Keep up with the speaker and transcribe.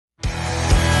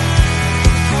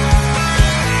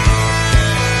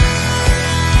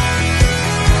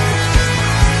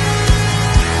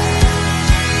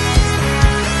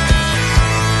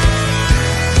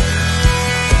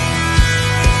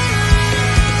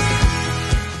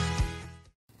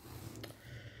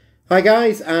Hi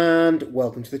guys, and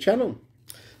welcome to the channel.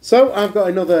 So I've got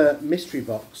another mystery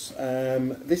box,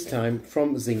 this time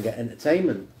from Zinga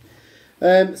Entertainment.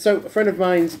 So a friend of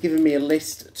mine's given me a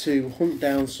list to hunt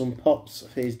down some pops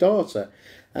for his daughter,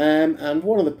 and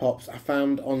one of the pops I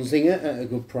found on Zinga at a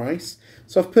good price.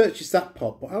 So I've purchased that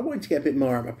pop, but I wanted to get a bit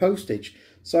more out of my postage.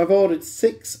 So I've ordered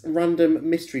 6 random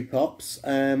mystery pops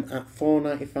at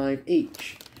 $4.95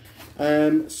 each.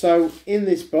 So in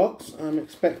this box I'm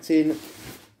expecting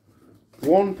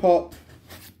one pop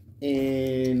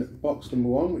in box number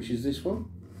 1, which is this one.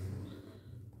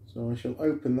 So I shall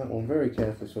open that one very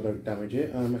carefully so I don't damage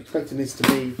it. I'm expecting this to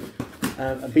be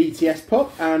a BTS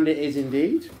pop, and it is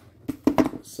indeed.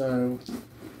 So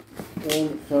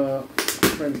one for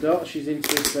friend Dot. She's into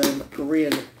this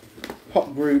Korean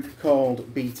pop group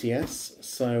called BTS.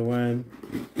 So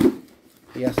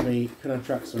he asked me, can I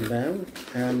track some down?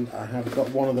 And I have got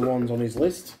one of the ones on his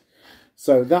list.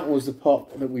 So that was the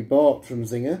pop that we bought from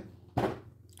Zinga.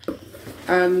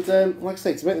 And like I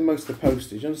say, to make the most of the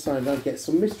postage, I decided I'd get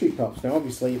some mystery pops. Now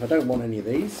obviously, if I don't want any of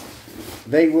these,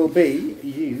 they will be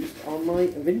used on my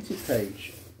vintage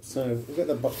page. So we'll get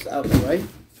the box out of the way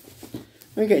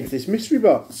and get into this mystery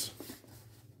box.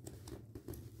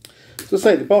 So I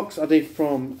say, the box I did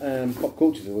from Pop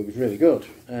Culture it was really good.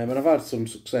 And I've had some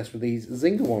success with these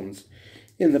Zinga ones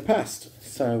in the past.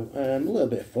 So a little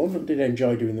bit of fun. I did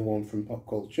enjoy doing the one from Pop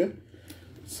Culture.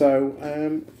 So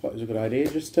I thought it was a good idea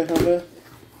just to have a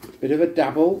bit of a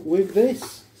dabble with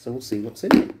this. So we'll see what's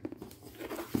in it.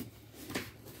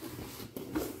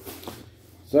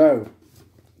 So,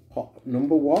 pop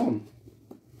number 1.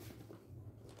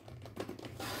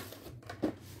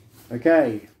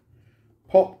 Okay,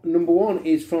 pop number 1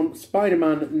 is from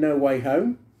Spider-Man No Way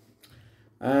Home.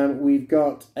 We've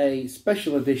got a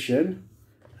special edition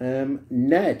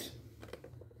Ned.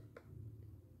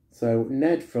 So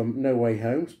Ned from No Way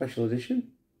Home, special edition.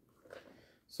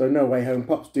 So No Way Home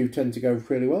pops do tend to go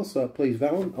really well, so please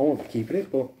that one. I won't be keeping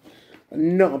it, but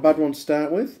not a bad one to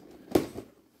start with.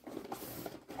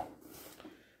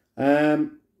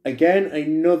 Again,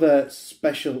 another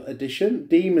special edition,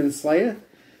 Demon Slayer.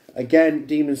 Again,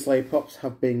 Demon Slayer pops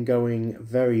have been going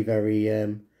very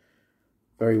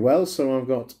well. So I've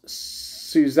got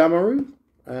Suzumaru,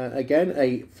 again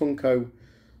a Funko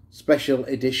special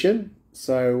edition.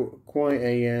 So quite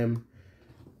a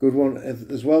good one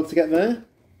as well to get there.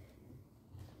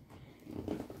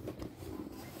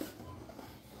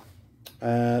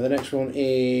 The next one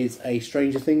is a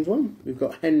Stranger Things one. We've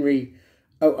got Henry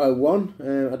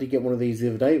 001. I did get one of these the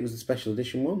other day. It was a special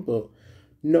edition one, but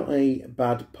not a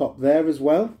bad pop there as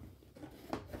well.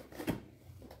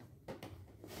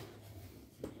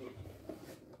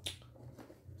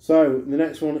 So the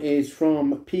next one is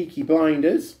from Peaky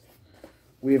Blinders.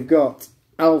 We've got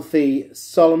Alfie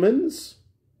Solomons.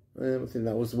 I think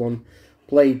that was the one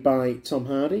played by Tom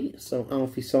Hardy. So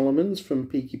Alfie Solomons from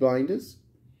Peaky Blinders.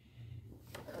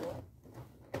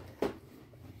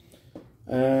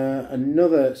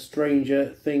 Another Stranger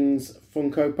Things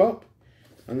Funko Pop.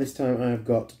 And this time I've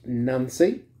got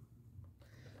Nancy.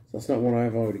 That's not one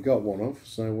I've already got one of.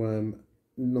 So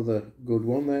another good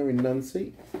one there in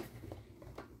Nancy.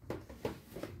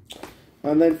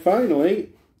 And then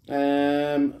finally,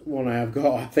 one I have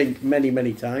got, I think,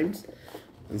 many times,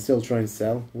 and still trying to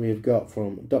sell, we have got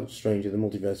from Doctor Strange in the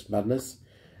Multiverse of Madness,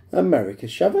 America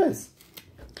Chavez.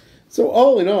 So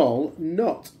all in all,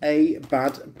 not a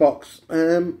bad box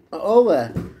at all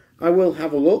there. I will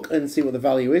have a look and see what the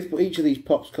value is, but each of these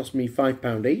pops cost me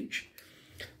 £5 each.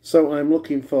 So I'm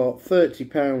looking for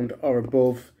 £30 or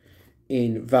above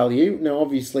in value. Now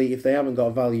obviously, if they haven't got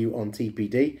a value on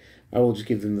TPD, I will just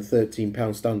give them the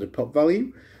 £13 standard pop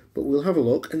value. But we'll have a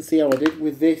look and see how I did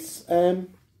with this, what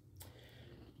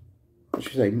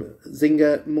should I say,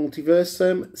 Zinga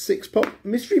Multiverse 6-pop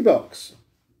mystery box.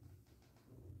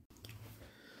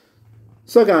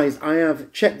 So guys, I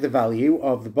have checked the value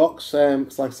of the box.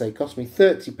 It's like I say, it cost me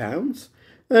 £30.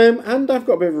 And I've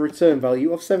got a bit of a return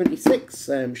value of 76.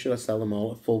 Should I sell them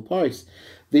all at full price?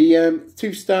 The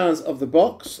 2 stars of the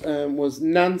box was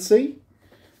Nancy.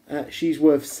 She's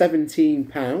worth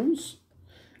 £17.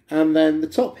 And then the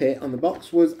top hit on the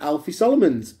box was Alfie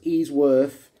Solomons. He's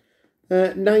worth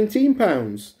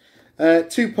 £19.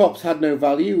 2 pops had no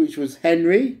value, which was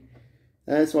Henry.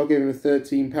 So I'll give him a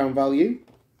 £13 value.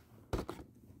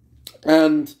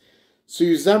 And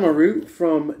Suzumaru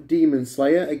from Demon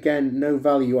Slayer. Again, no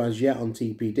value as yet on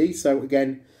TPD. So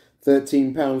again,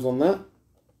 £13 on that.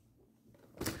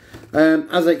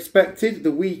 As I expected,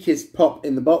 the weakest pop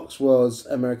in the box was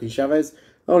American Chavez.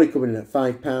 Only coming in at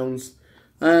 £5.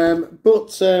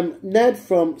 But Ned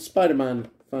from Spider-Man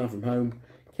Far From Home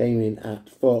came in at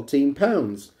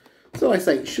 £14. So like I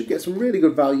say, you should get some really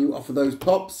good value off of those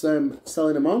pops,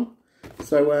 selling them on.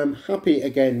 So I'm happy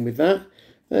again with that.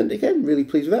 And again, really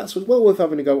pleased with that. So it's well worth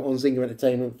having a go on Zinga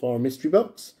Entertainment for a mystery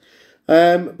box.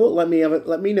 But let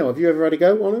me know. Have you ever had a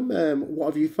go on them? What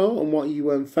have you thought and what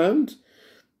you found?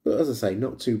 But as I say,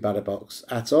 not too bad a box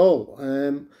at all.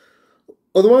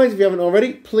 Otherwise, if you haven't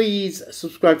already, please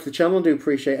subscribe to the channel. I do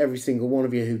appreciate every single one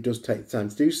of you who does take the time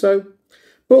to do so.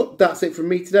 But that's it from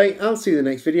me today. I'll see you in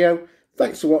the next video.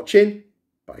 Thanks for watching.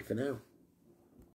 Bye for now.